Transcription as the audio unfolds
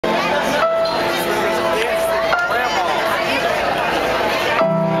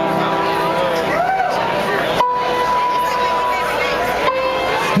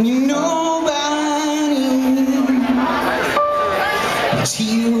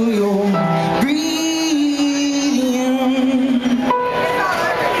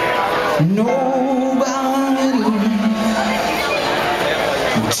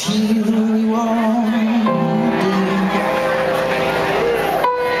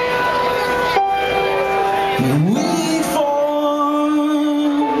We fall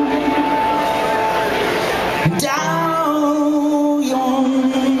down yon,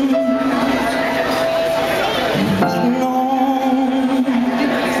 waiting on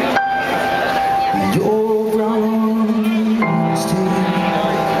your brown skin.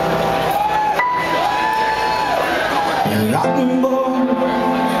 Rotten boy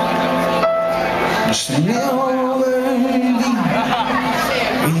should never leave.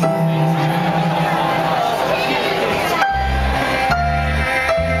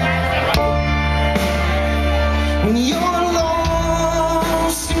 When you're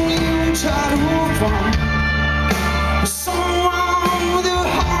lost and you try to find someone with a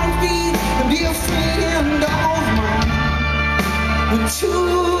heartbeat and be a friend of mine, when to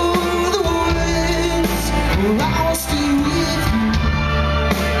the woods where I'll stay with you,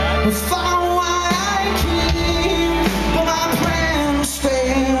 and find why I came, but my plans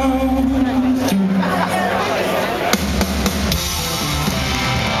failed through.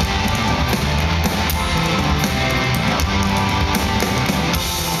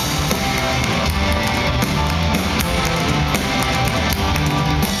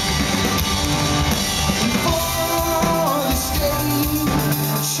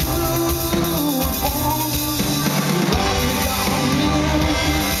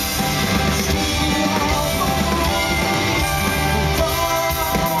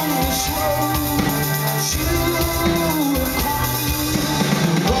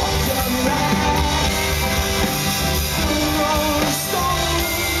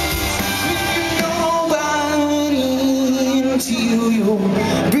 Till you're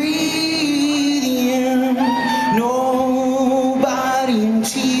breathing, nobody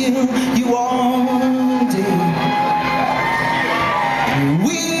until you all day.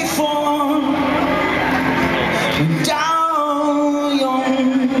 We fall down yon,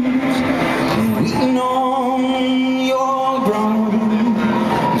 waiting on your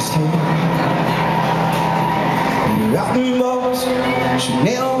brown skin. Rotten boys should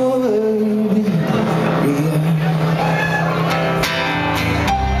never be real.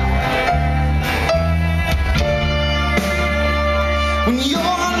 When you're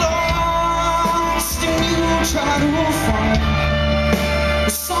lost and you try to find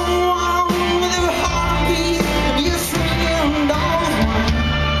someone with a heartbeat and be a friend of mine,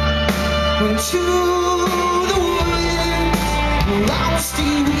 when to the woods where I'll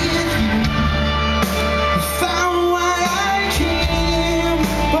stay with